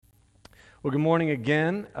Well, good morning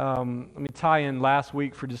again. Let me tie in last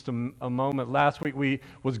week for just a moment. Last week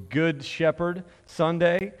was Good Shepherd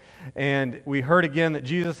Sunday, and we heard again that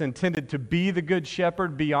Jesus intended to be the Good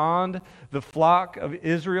Shepherd beyond the flock of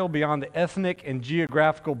Israel, beyond the ethnic and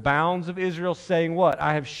geographical bounds of Israel, saying what?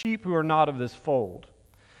 I have sheep who are not of this fold.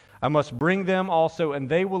 I must bring them also, and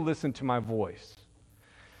they will listen to my voice.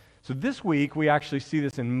 So this week, we actually see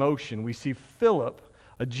this in motion. We see Philip,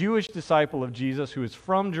 a Jewish disciple of Jesus who is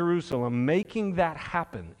from Jerusalem, making that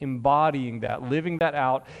happen, embodying that, living that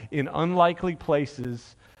out in unlikely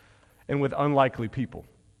places and with unlikely people.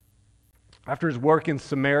 After his work in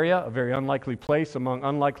Samaria, a very unlikely place among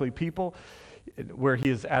unlikely people, where he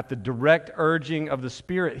is at the direct urging of the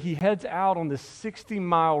Spirit, he heads out on this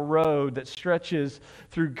 60-mile road that stretches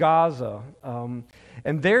through Gaza.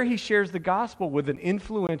 And there he shares the gospel with an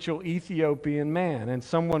influential Ethiopian man and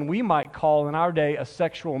someone we might call in our day a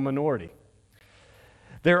sexual minority.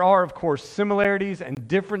 There are, of course, similarities and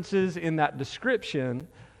differences in that description,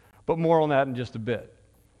 but more on that in just a bit.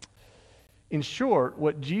 In short,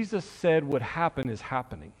 what Jesus said would happen is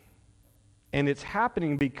happening. And it's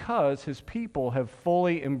happening because his people have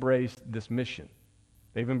fully embraced this mission.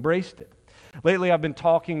 They've embraced it. Lately, I've been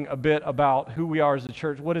talking a bit about who we are as a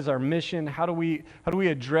church. What is our mission? How do we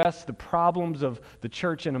address the problems of the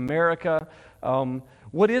church in America?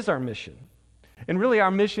 What is our mission? And really,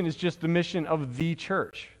 our mission is just the mission of the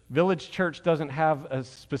church. Village Church doesn't have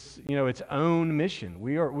its own mission.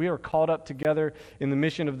 We are called up together in the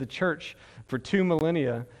mission of the church for 2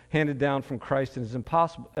 millennia, handed down from Christ and his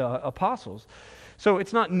apostles. So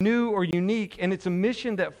it's not new or unique, and it's a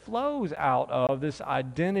mission that flows out of this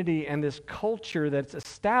identity and this culture that's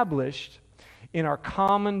established in our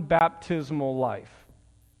common baptismal life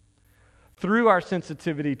through our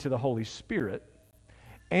sensitivity to the Holy Spirit,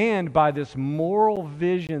 and by this moral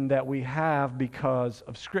vision that we have because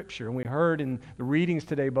of Scripture. And we heard in the readings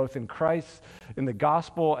today, both in Christ, in the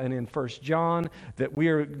Gospel, and in 1 John, that we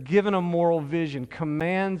are given a moral vision,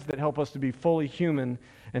 commands that help us to be fully human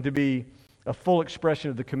and to be a full expression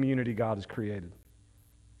of the community God has created.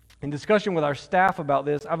 In discussion with our staff about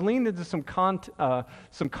this, I've leaned into some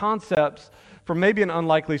concepts from maybe an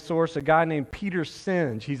unlikely source, a guy named Peter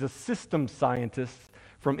Senge. He's a systems scientist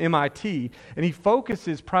from MIT, and he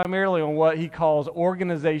focuses primarily on what he calls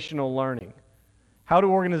organizational learning. How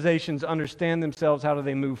do organizations understand themselves? How do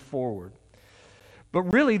they move forward? But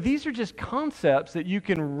really, these are just concepts that you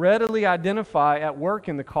can readily identify at work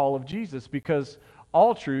in the call of Jesus, because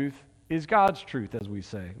all truth is God's truth, as we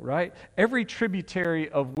say, right? Every tributary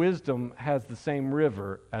of wisdom has the same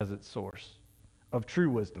river as its source, of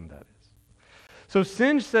true wisdom, that is. So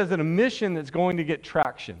Senge says that a mission that's going to get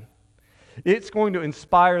traction, it's going to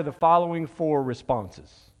inspire the following 4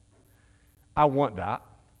 responses. I want that.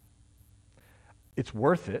 It's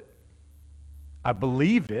worth it. I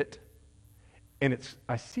believe it. And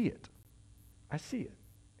I see it. I see it.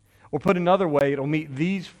 Or put another way, it'll meet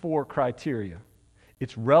these 4 criteria.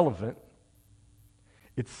 It's relevant.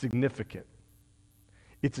 It's significant.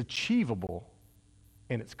 It's achievable.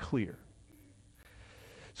 And it's clear.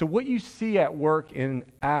 So what you see at work in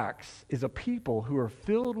Acts is a people who are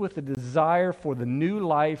filled with a desire for the new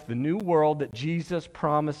life, the new world that Jesus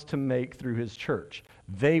promised to make through his church.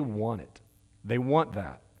 They want it. They want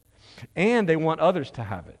that. And they want others to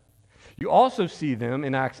have it. You also see them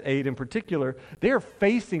in Acts 8 in particular. They are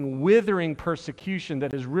facing withering persecution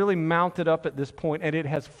that has really mounted up at this point, and it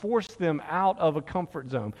has forced them out of a comfort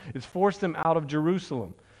zone. It's forced them out of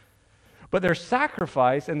Jerusalem. But their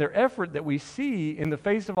sacrifice and their effort that we see in the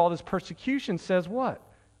face of all this persecution says what?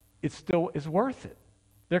 It still is worth it.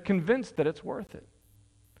 They're convinced that it's worth it.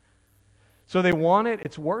 So they want it,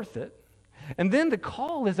 it's worth it. And then the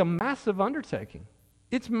call is a massive undertaking.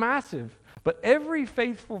 It's massive. But every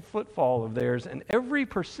faithful footfall of theirs and every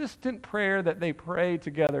persistent prayer that they pray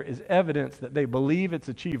together is evidence that they believe it's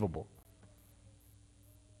achievable.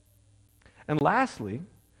 And lastly,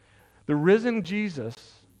 the risen Jesus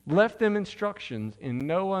left them instructions in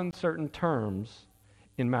no uncertain terms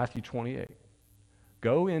in Matthew 28.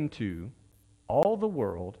 Go into all the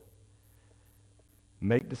world,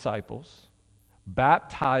 make disciples,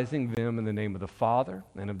 baptizing them in the name of the Father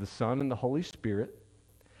and of the Son and the Holy Spirit,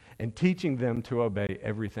 and teaching them to obey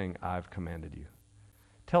everything I've commanded you.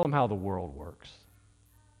 Tell them how the world works.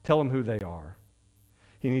 Tell them who they are.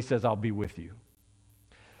 And he says, I'll be with you.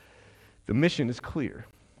 The mission is clear.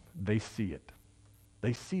 They see it.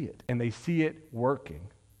 They see it, and they see it working.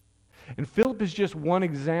 And Philip is just one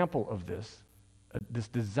example of this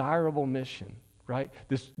desirable mission, right?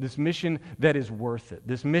 This mission that is worth it,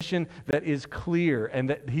 this mission that is clear and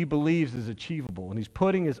that he believes is achievable, and he's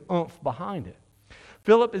putting his oomph behind it.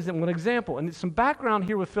 Philip is one example. And some background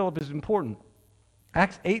here with Philip is important.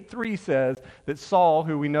 Acts 8:3 says that Saul,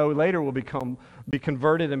 who we know later will be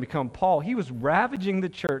converted and become Paul, he was ravaging the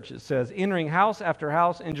church, it says, entering house after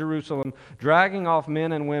house in Jerusalem, dragging off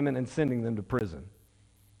men and women and sending them to prison.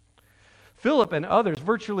 Philip and others,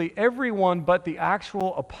 virtually everyone but the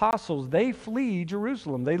actual apostles, they flee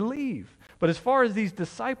Jerusalem. They leave. But as far as these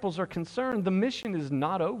disciples are concerned, the mission is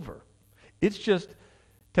not over. It's just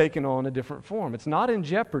taken on a different form. It's not in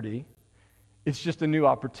jeopardy. It's just a new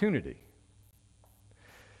opportunity.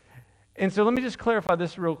 And so let me just clarify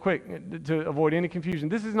this real quick to avoid any confusion.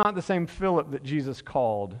 This is not the same Philip that Jesus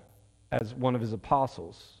called as one of his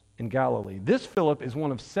apostles in Galilee. This Philip is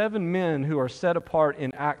one of 7 men who are set apart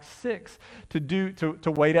in Acts 6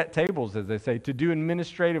 to wait at tables, as they say, to do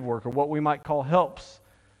administrative work, or what we might call helps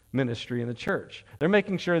ministry in the church. They're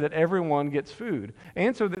making sure that everyone gets food,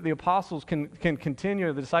 and so that the apostles can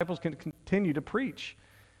continue, the disciples can continue to preach,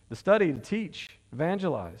 to study, to teach,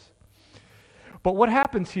 evangelize. But what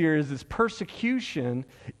happens here is this persecution,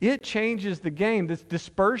 it changes the game. This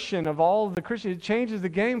dispersion of all of the Christians, it changes the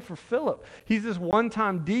game for Philip. He's this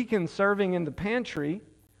one-time deacon serving in the pantry,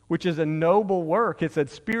 which is a noble work. It's a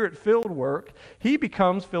spirit-filled work. He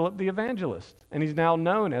becomes Philip the evangelist, and he's now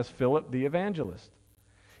known as Philip the evangelist.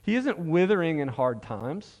 He isn't withering in hard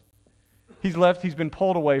times. He's been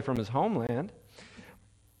pulled away from his homeland.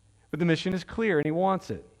 But the mission is clear, and he wants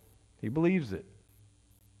it. He believes it.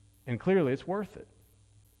 And clearly it's worth it.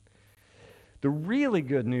 The really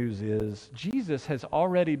good news is Jesus has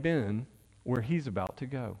already been where he's about to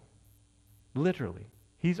go. Literally.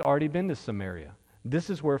 He's already been to Samaria.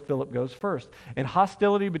 This is where Philip goes first. And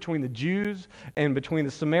hostility between the Jews and between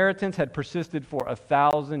the Samaritans had persisted for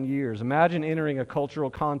 1,000 years. Imagine entering a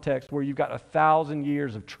cultural context where you've got 1,000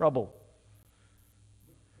 years of trouble.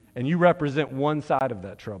 And you represent one side of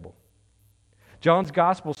that trouble. John's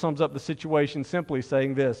gospel sums up the situation simply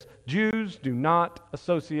saying this: Jews do not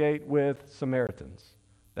associate with Samaritans.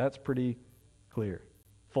 That's pretty clear.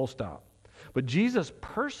 Full stop. But Jesus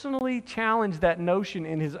personally challenged that notion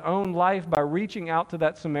in his own life by reaching out to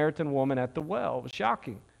that Samaritan woman at the well. It was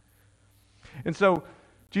shocking. And so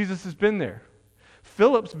Jesus has been there.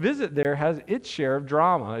 Philip's visit there has its share of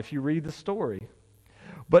drama if you read the story.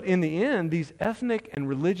 But in the end, these ethnic and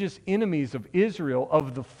religious enemies of Israel,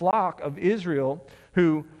 of the flock of Israel,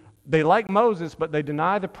 who they like Moses, but they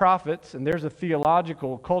deny the prophets, and there's a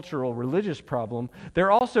theological, cultural, religious problem,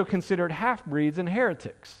 they're also considered half-breeds and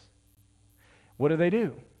heretics. What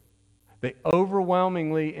do? They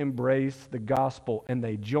overwhelmingly embrace the gospel, and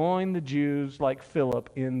they join the Jews like Philip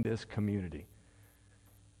in this community.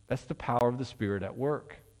 That's the power of the Spirit at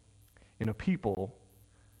work in a people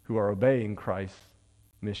who are obeying Christ's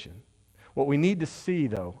mission. What we need to see,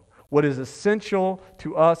 though, what is essential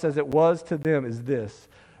to us as it was to them, is this: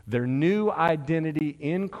 their new identity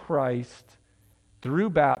in Christ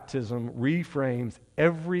through baptism reframes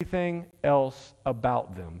everything else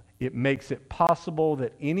about them. It makes it possible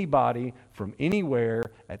that anybody from anywhere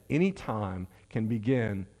at any time can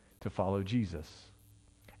begin to follow Jesus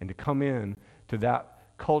and to come in to that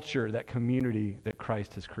culture, that community that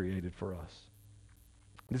Christ has created for us.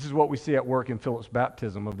 This is what we see at work in Philip's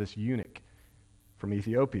baptism of this eunuch from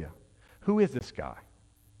Ethiopia. Who is this guy?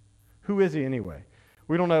 Who is he anyway?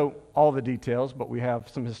 We don't know all the details, but we have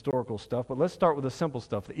some historical stuff. But let's start with the simple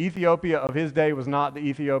stuff. The Ethiopia of his day was not the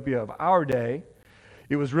Ethiopia of our day.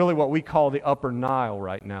 It was really what we call the Upper Nile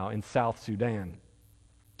right now in South Sudan.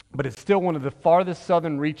 But it's still one of the farthest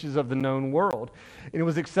southern reaches of the known world. And it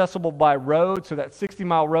was accessible by road, so that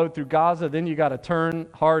 60-mile road through Gaza, then you got to turn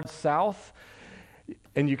hard south,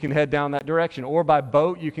 and you can head down that direction. Or by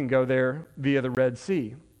boat, you can go there via the Red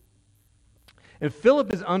Sea. And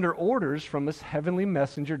Philip is under orders from this heavenly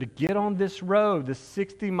messenger to get on this road, this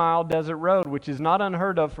 60-mile desert road, which is not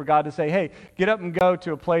unheard of for God to say, hey, get up and go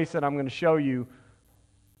to a place that I'm going to show you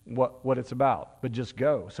what it's about. But just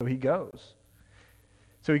go. So he goes.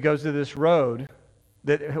 So he goes to this road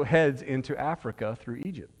that heads into Africa through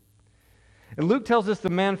Egypt. And Luke tells us the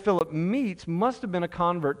man Philip meets must have been a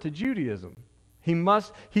convert to Judaism.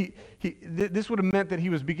 This would have meant that he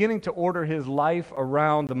was beginning to order his life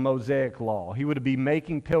around the Mosaic law. He would be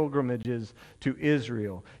making pilgrimages to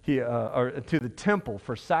Israel, or to the temple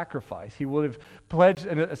for sacrifice. He would have pledged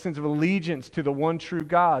a sense of allegiance to the one true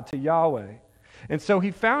God, to Yahweh. And so he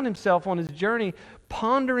found himself on his journey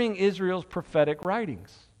pondering Israel's prophetic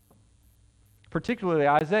writings, particularly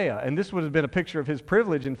Isaiah. And this would have been a picture of his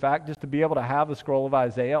privilege, in fact, just to be able to have the scroll of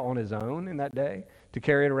Isaiah on his own in that day, to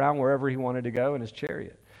carry it around wherever he wanted to go in his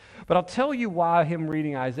chariot. But I'll tell you why him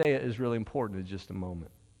reading Isaiah is really important in just a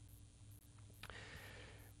moment.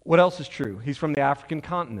 What else is true? He's from the African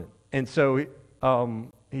continent. And so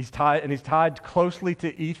he's tied closely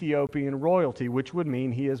to Ethiopian royalty, which would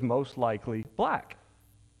mean he is most likely black.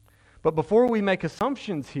 But before we make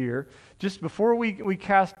assumptions here, just before we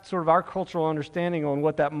cast sort of our cultural understanding on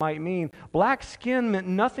what that might mean, black skin meant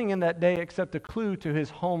nothing in that day except a clue to his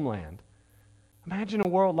homeland. Imagine a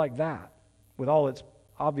world like that, with all its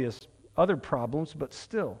obvious other problems, but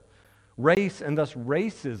still. Race, and thus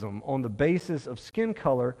racism on the basis of skin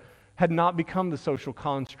color, had not become the social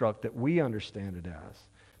construct that we understand it as.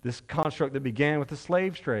 This construct that began with the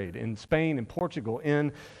slave trade in Spain and Portugal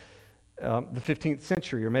in the 15th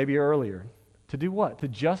century, or maybe earlier. To do what? To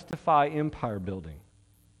justify empire building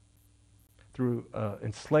through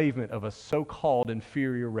enslavement of a so-called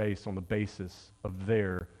inferior race on the basis of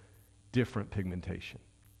their different pigmentation.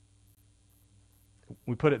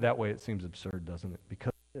 We put it that way, it seems absurd, doesn't it?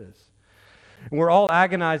 Because it is. And we're all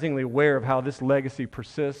agonizingly aware of how this legacy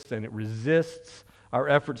persists and it resists our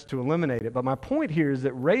efforts to eliminate it. But my point here is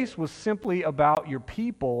that race was simply about your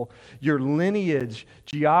people, your lineage,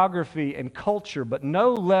 geography, and culture, but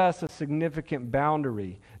no less a significant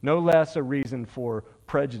boundary, no less a reason for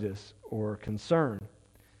prejudice or concern.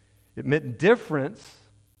 It meant difference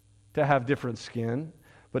to have different skin,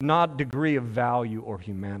 but not degree of value or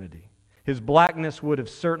humanity. His blackness would have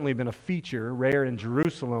certainly been a feature, rare in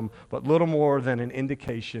Jerusalem, but little more than an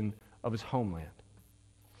indication of his homeland.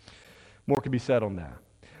 More could be said on that.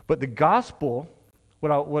 But the gospel,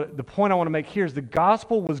 the point I want to make here is the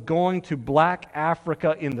gospel was going to black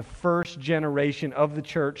Africa in the first generation of the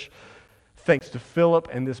church, thanks to Philip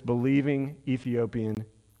and this believing Ethiopian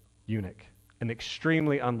eunuch, an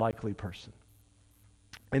extremely unlikely person.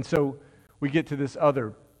 And so we get to this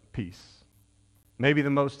other piece, maybe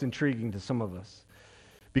the most intriguing to some of us.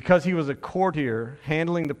 Because he was a courtier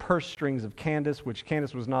handling the purse strings of Candace, which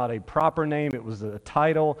Candace was not a proper name, it was a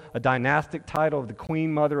title, a dynastic title of the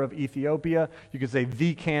queen mother of Ethiopia. You could say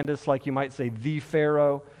the Candace, like you might say the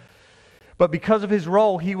Pharaoh. But because of his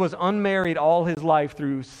role, he was unmarried all his life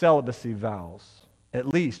through celibacy vows, at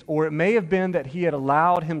least. Or it may have been that he had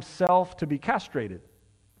allowed himself to be castrated,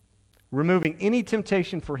 removing any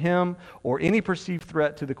temptation for him or any perceived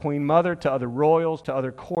threat to the queen mother, to other royals, to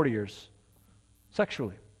other courtiers,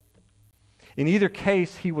 sexually. In either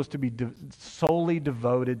case, he was to be solely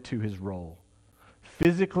devoted to his role,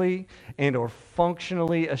 physically and or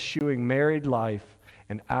functionally eschewing married life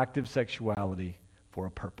and active sexuality for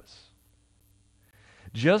a purpose.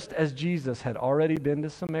 Just as Jesus had already been to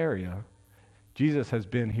Samaria, Jesus has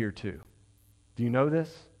been here too. Do you know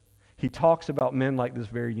this? He talks about men like this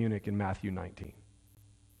very eunuch in Matthew 19.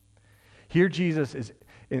 Here Jesus is,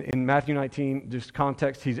 in Matthew 19, just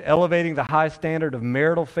context, he's elevating the high standard of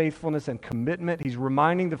marital faithfulness and commitment. He's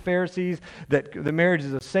reminding the Pharisees that the marriage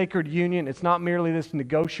is a sacred union. It's not merely this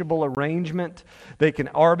negotiable arrangement. They can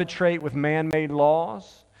arbitrate with man-made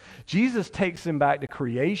laws. Jesus takes them back to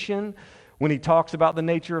creation. When he talks about the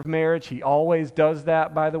nature of marriage, he always does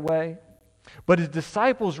that, by the way. But his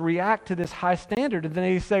disciples react to this high standard, and then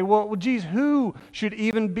they say, well, geez, who should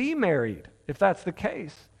even be married if that's the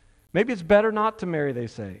case? Maybe it's better not to marry, they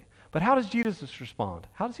say. But how does Jesus respond?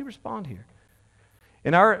 How does he respond here?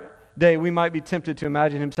 In our day, we might be tempted to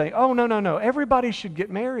imagine him saying, oh, no, everybody should get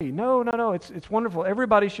married. No, it's wonderful.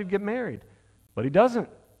 Everybody should get married. But he doesn't.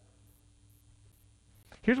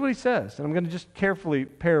 Here's what he says, and I'm going to just carefully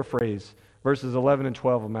paraphrase verses 11 and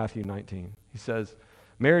 12 of Matthew 19. He says,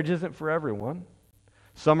 marriage isn't for everyone.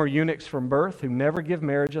 Some are eunuchs from birth who never give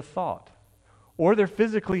marriage a thought, or they're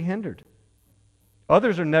physically hindered.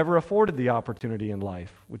 Others are never afforded the opportunity in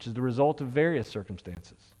life, which is the result of various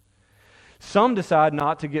circumstances. Some decide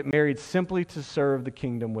not to get married simply to serve the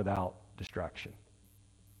kingdom without distraction.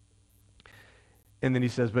 And then he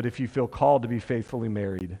says, but if you feel called to be faithfully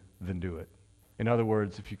married, then do it. In other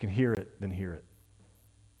words, if you can hear it, then hear it.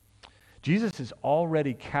 Jesus is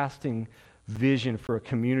already casting vision for a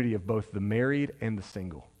community of both the married and the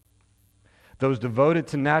single, those devoted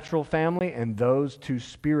to natural family and those to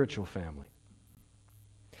spiritual family.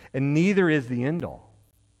 And neither is the end all.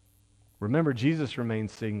 Remember, Jesus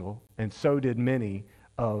remained single, and so did many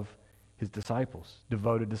of his disciples,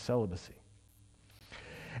 devoted to celibacy.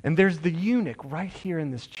 And there's the eunuch right here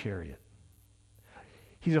in this chariot.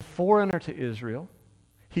 He's a foreigner to Israel.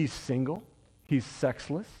 He's single. He's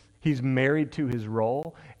sexless. He's married to his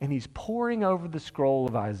role, and he's poring over the scroll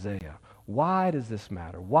of Isaiah. Why does this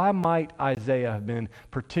matter? Why might Isaiah have been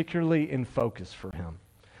particularly in focus for him?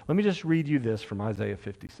 Let me just read you this from Isaiah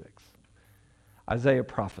 56. Isaiah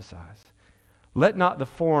prophesies, let not the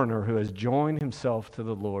foreigner who has joined himself to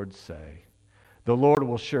the Lord say, the Lord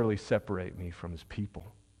will surely separate me from his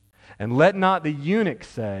people. And let not the eunuch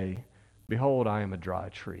say, behold, I am a dry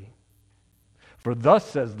tree. For thus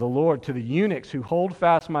says the Lord to the eunuchs who hold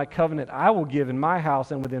fast my covenant, I will give in my house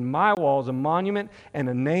and within my walls a monument and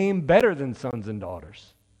a name better than sons and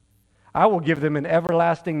daughters. I will give them an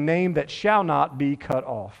everlasting name that shall not be cut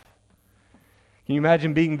off. Can you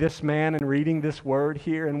imagine being this man and reading this word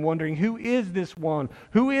here and wondering, who is this one?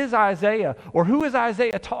 Who is Isaiah? Or who is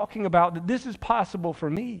Isaiah talking about that this is possible for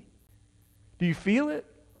me? Do you feel it?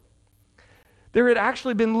 There had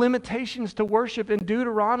actually been limitations to worship in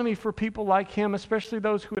Deuteronomy for people like him, especially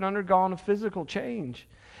those who had undergone a physical change.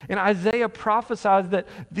 And Isaiah prophesied that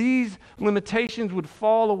these limitations would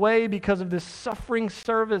fall away because of this suffering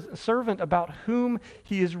servant about whom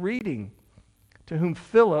he is reading, to whom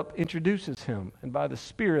Philip introduces him, and by the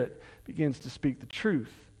Spirit begins to speak the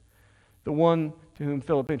truth. The one to whom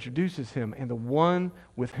Philip introduces him, and the one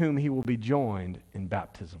with whom he will be joined in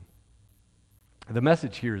baptism. The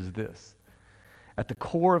message here is this. At the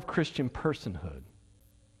core of Christian personhood,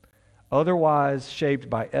 otherwise shaped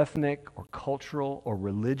by ethnic or cultural or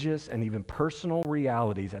religious and even personal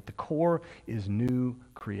realities, at the core is new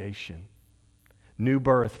creation, new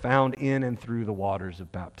birth found in and through the waters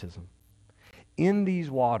of baptism. In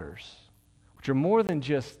these waters, which are more than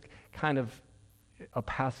just kind of a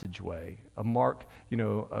passageway, a mark,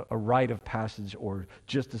 a rite of passage or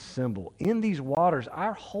just a symbol. In these waters,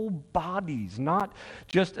 our whole bodies, not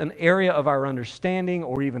just an area of our understanding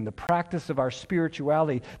or even the practice of our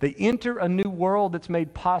spirituality, they enter a new world that's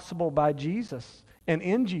made possible by Jesus and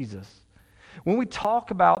in Jesus. When we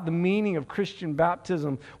talk about the meaning of Christian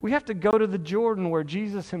baptism, we have to go to the Jordan where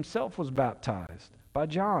Jesus himself was baptized by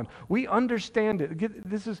John. We understand it.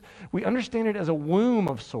 We understand it as a womb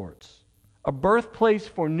of sorts. A birthplace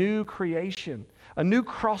for new creation, a new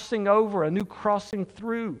crossing over, a new crossing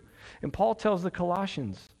through. And Paul tells the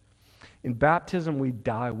Colossians, in baptism we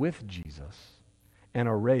die with Jesus and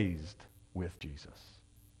are raised with Jesus.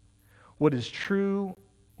 What is true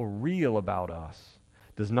or real about us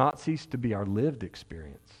does not cease to be our lived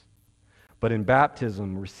experience. But in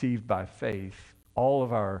baptism received by faith, all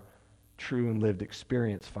of our true and lived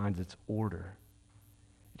experience finds its order.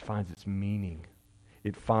 It finds its meaning.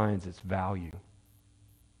 It finds its value.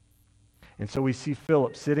 And so we see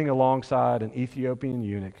Philip sitting alongside an Ethiopian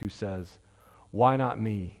eunuch who says, why not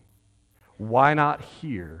me? Why not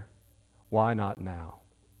here? Why not now?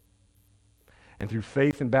 And through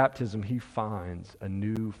faith and baptism, he finds a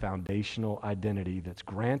new foundational identity that's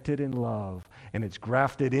granted in love, and it's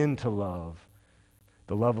grafted into love,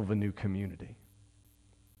 the love of a new community.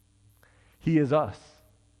 He is us,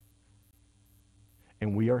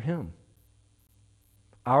 and we are him.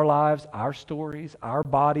 Our lives, our stories, our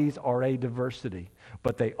bodies are a diversity,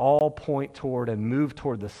 but they all point toward and move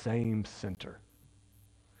toward the same center.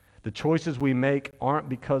 The choices we make aren't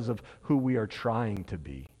because of who we are trying to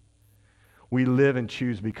be. We live and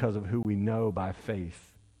choose because of who we know by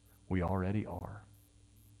faith we already are.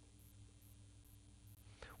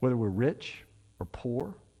 Whether we're rich or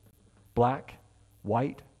poor, black,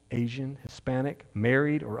 white, Asian, Hispanic,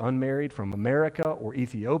 married or unmarried, from America or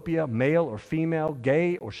Ethiopia, male or female,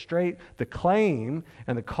 gay or straight, the claim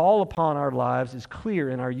and the call upon our lives is clear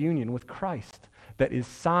in our union with Christ that is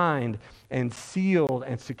signed and sealed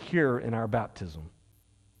and secure in our baptism.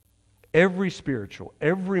 Every spiritual,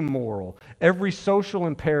 every moral, every social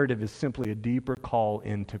imperative is simply a deeper call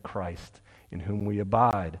into Christ, in whom we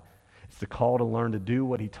abide. It's the call to learn to do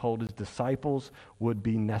what he told his disciples would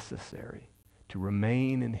be necessary. To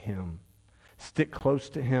remain in him, stick close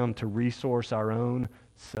to him to resource our own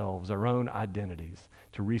selves, our own identities,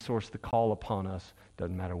 to resource the call upon us,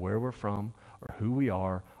 doesn't matter where we're from or who we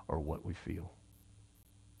are or what we feel.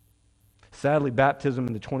 Sadly, baptism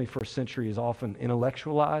in the 21st century is often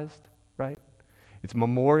intellectualized, right? It's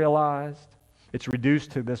memorialized. It's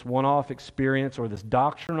reduced to this one-off experience or this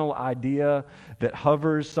doctrinal idea that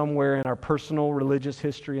hovers somewhere in our personal religious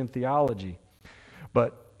history and theology.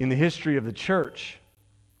 But in the history of the church,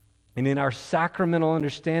 and in our sacramental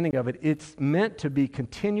understanding of it, it's meant to be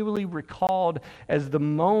continually recalled as the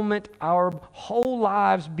moment our whole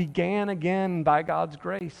lives began again by God's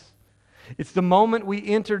grace. It's the moment we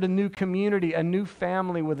entered a new community, a new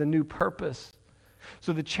family with a new purpose.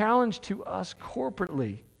 So the challenge to us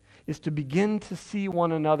corporately is to begin to see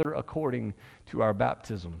one another according to our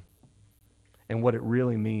baptism and what it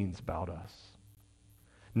really means about us.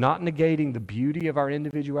 Not negating the beauty of our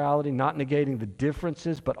individuality, not negating the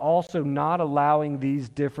differences, but also not allowing these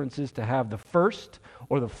differences to have the first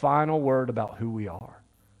or the final word about who we are.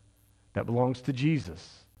 That belongs to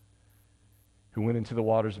Jesus, who went into the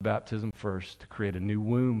waters of baptism first to create a new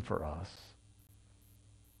womb for us,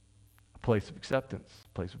 a place of acceptance,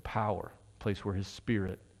 a place of power, a place where His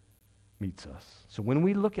Spirit meets us. So when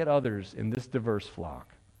we look at others in this diverse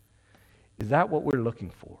flock, is that what we're looking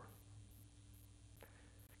for?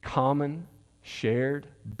 Common, shared,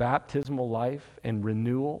 baptismal life and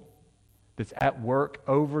renewal that's at work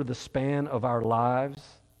over the span of our lives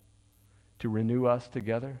to renew us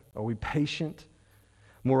together? Are we patient?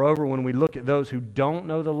 Moreover, when we look at those who don't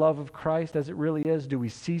know the love of Christ as it really is, do we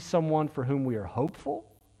see someone for whom we are hopeful?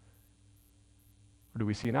 Or do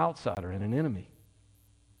we see an outsider and an enemy?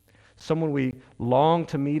 Someone we long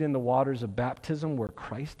to meet in the waters of baptism where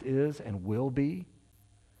Christ is and will be,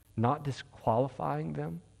 not disqualifying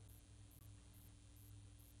them?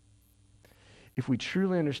 If we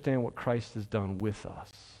truly understand what Christ has done with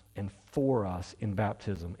us and for us in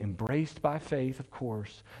baptism, embraced by faith, of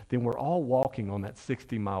course, then we're all walking on that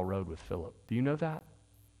 60-mile road with Philip. Do you know that?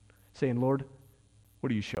 Saying, Lord,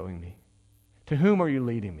 what are you showing me? To whom are you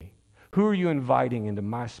leading me? Who are you inviting into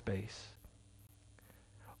my space?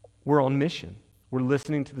 We're on mission. We're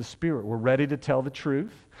listening to the Spirit. We're ready to tell the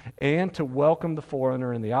truth and to welcome the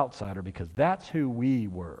foreigner and the outsider because that's who we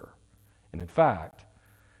were. And in fact,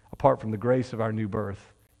 apart from the grace of our new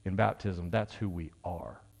birth in baptism, that's who we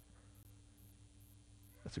are.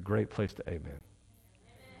 That's a great place to amen.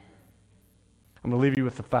 I'm going to leave you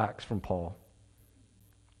with the facts from Paul.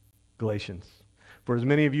 Galatians. For as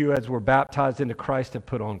many of you as were baptized into Christ have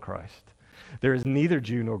put on Christ. There is neither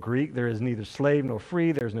Jew nor Greek, there is neither slave nor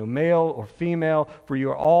free, there is no male or female, for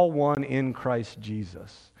you are all one in Christ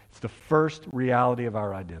Jesus. It's the first reality of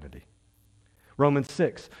our identity. Romans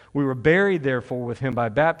 6, we were buried therefore with him by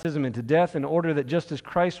baptism into death, in order that just as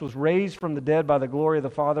Christ was raised from the dead by the glory of the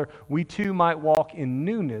Father, we too might walk in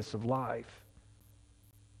newness of life.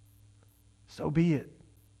 So be it.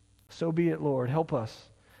 So be it, Lord. Help us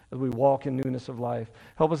as we walk in newness of life.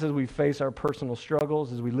 Help us as we face our personal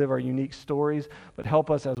struggles, as we live our unique stories, but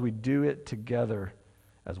help us as we do it together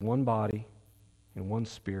as one body, in one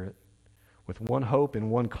spirit, with one hope and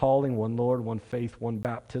one calling, one Lord, one faith, one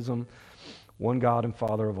baptism, one God and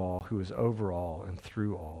Father of all, who is over all and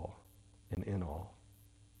through all and in all.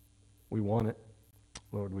 We want it.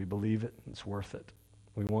 Lord, we believe it. It's worth it.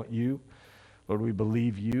 We want you. Lord, we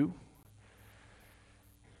believe you.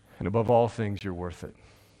 And above all things, you're worth it.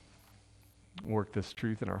 Work this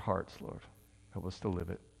truth in our hearts, Lord. Help us to live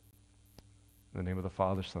it. In the name of the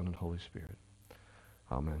Father, Son, and Holy Spirit.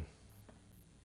 Amen.